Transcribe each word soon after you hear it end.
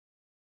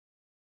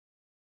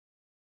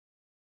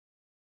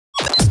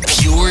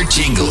Pure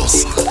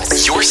Jingles.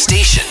 Your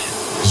station.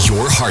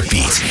 Your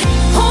heartbeat.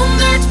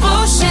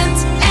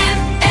 100%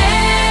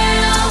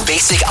 NL.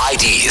 Basic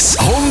ID's.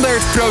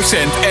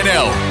 100%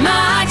 NL.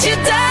 Maakt je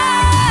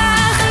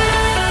dag.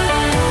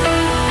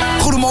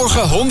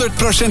 Goedemorgen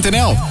 100%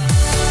 NL.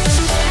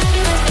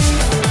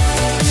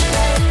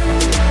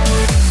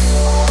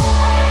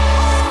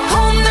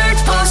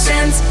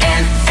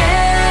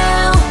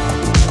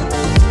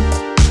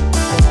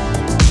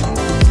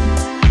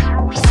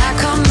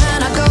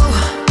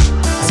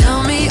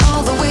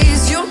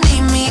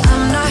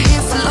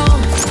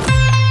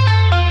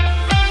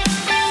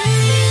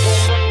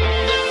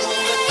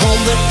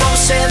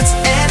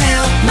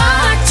 NL.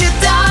 Maakt je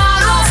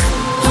dag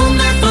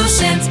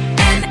 100%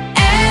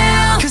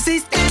 NL. 'Cause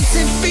these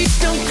dancing feet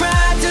don't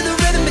cry to the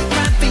rhythm they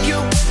cry for you.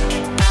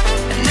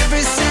 And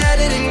every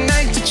Saturday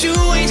night that you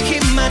ain't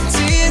keep my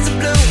tears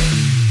blue.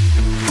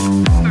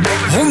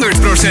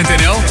 100%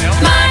 NL.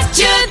 Maakt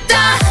je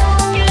dag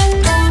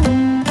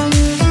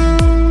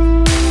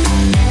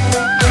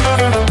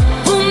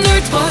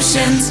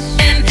 100%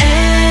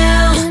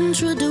 NL.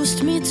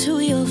 Introduced me to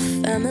your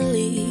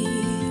family.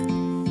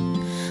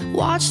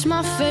 Watched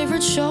my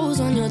favorite shows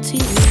on your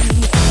TV.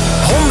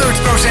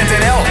 100%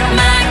 NL.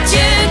 Maakt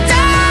je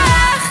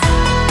dag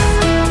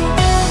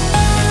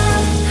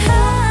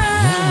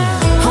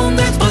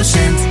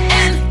 100%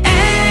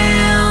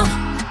 NL.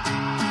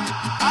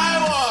 I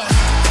was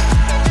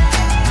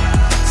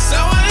so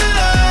in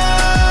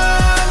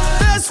love.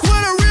 That's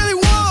what I really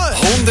want.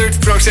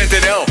 100%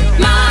 NL.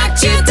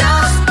 Maakt je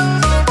dag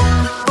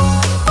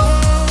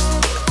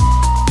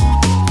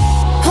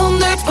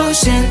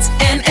 100%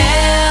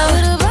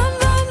 NL.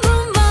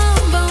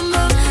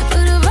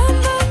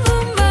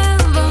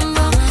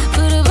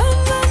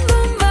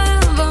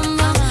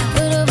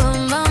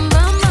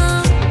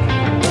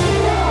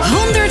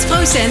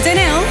 100%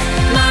 NL.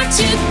 Maakt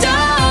je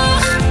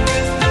dag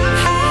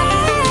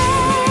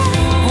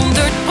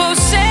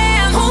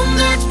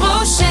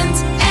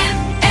 100%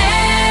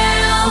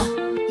 NL.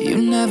 You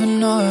never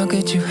know how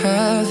good you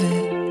have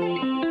it.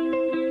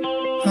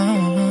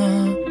 Hold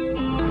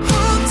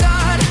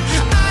on,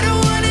 I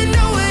don't wanna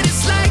know what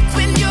it's like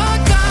when you're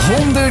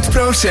gone.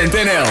 100%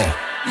 NL.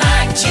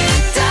 Maakt je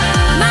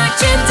dag. Maakt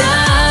je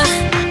dag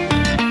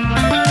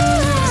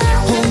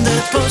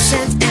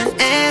 100%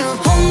 NL.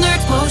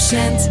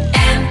 100%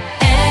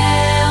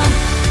 NL.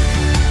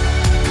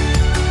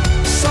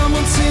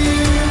 Someone to you.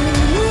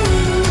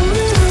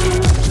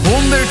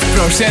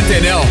 100%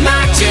 NL.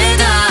 Maakt je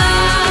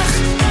dag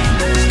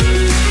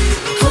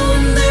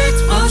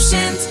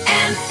 100%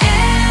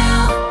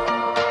 NL.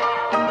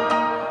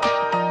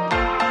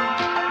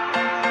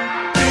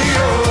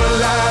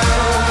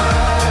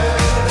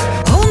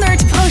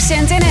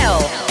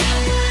 NL.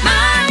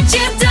 Maakt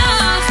je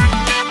dag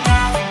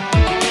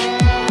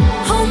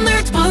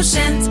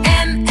 100%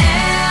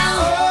 NL.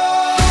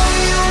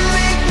 You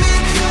make me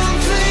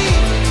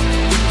complete.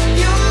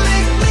 You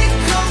make me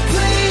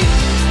complete.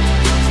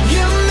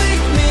 You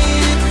make me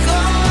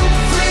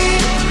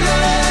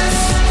completeness.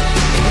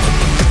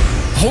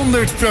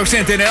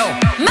 100% NL.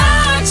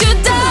 Maakt je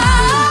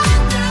dag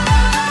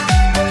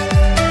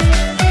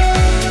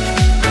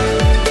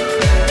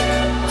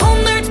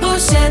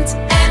 100%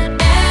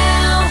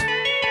 NL.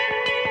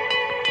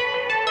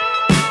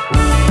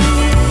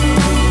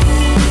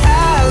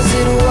 As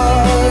it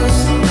was.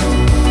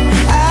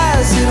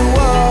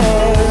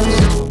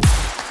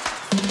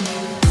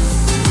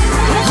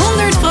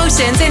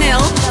 100%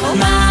 NL.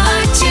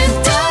 Maakt je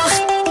dag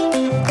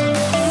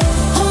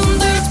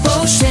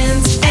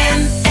 100%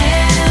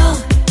 NL.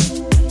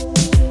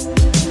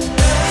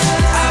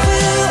 I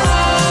will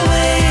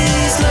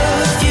always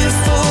love you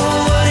for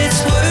what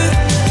it's worth.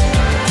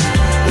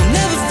 We'll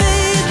never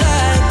fade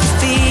like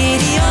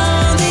graffiti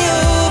on the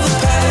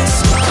overpass.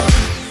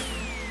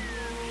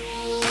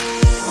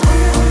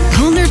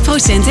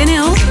 100%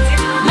 NL.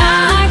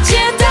 Maakt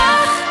je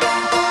dag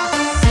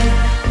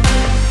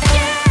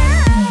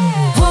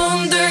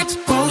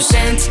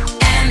 100%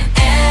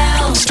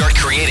 NL. Start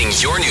creating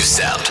your new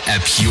sound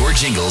at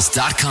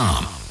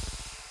purejingles.com.